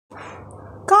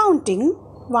Counting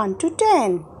 1 to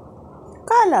 10.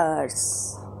 Colors: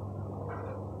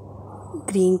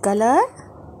 green color,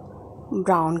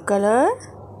 brown color,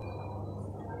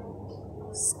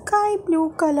 sky blue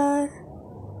color,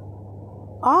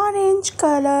 orange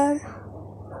color,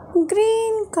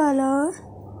 green color,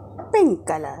 pink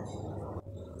color.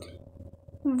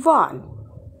 1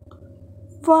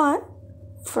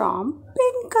 from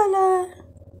pink color.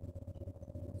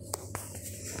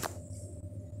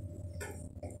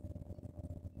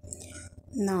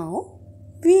 Now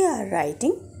we are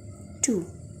writing 2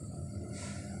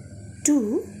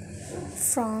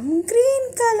 from green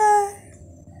color.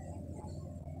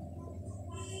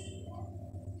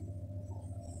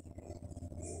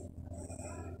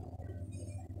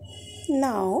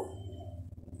 Now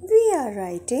we are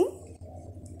writing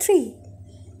 3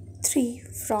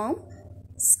 from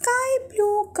sky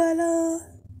blue color.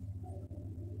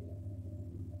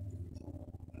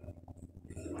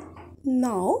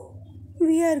 Now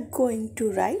we are going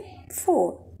to write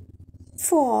 4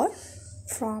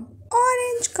 from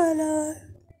orange color.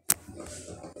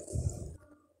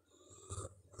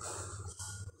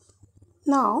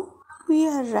 Now we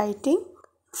are writing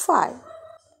 5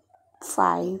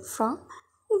 from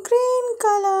green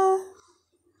color.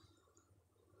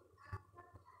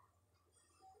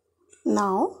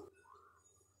 Now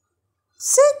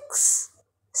 6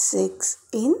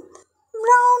 in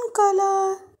brown color.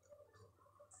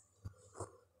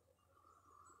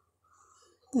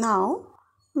 Now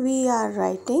we are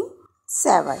writing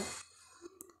 7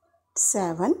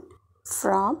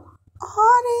 from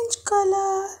orange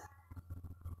color.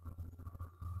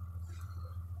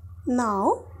 Now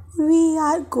we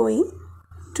are going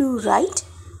to write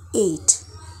 8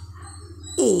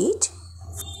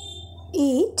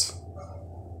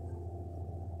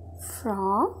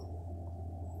 from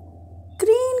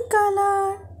green color.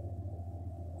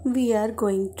 We are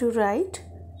going to write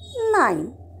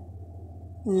 9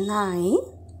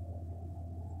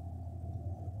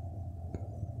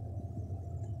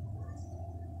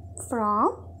 from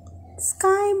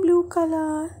sky blue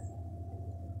color.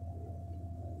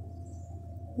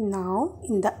 Now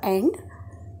in the end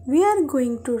we are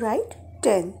going to write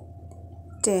 10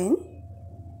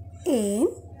 in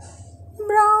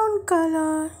brown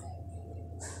color.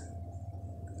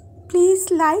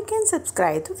 Please like and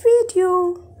subscribe the video.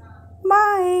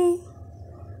 Bye.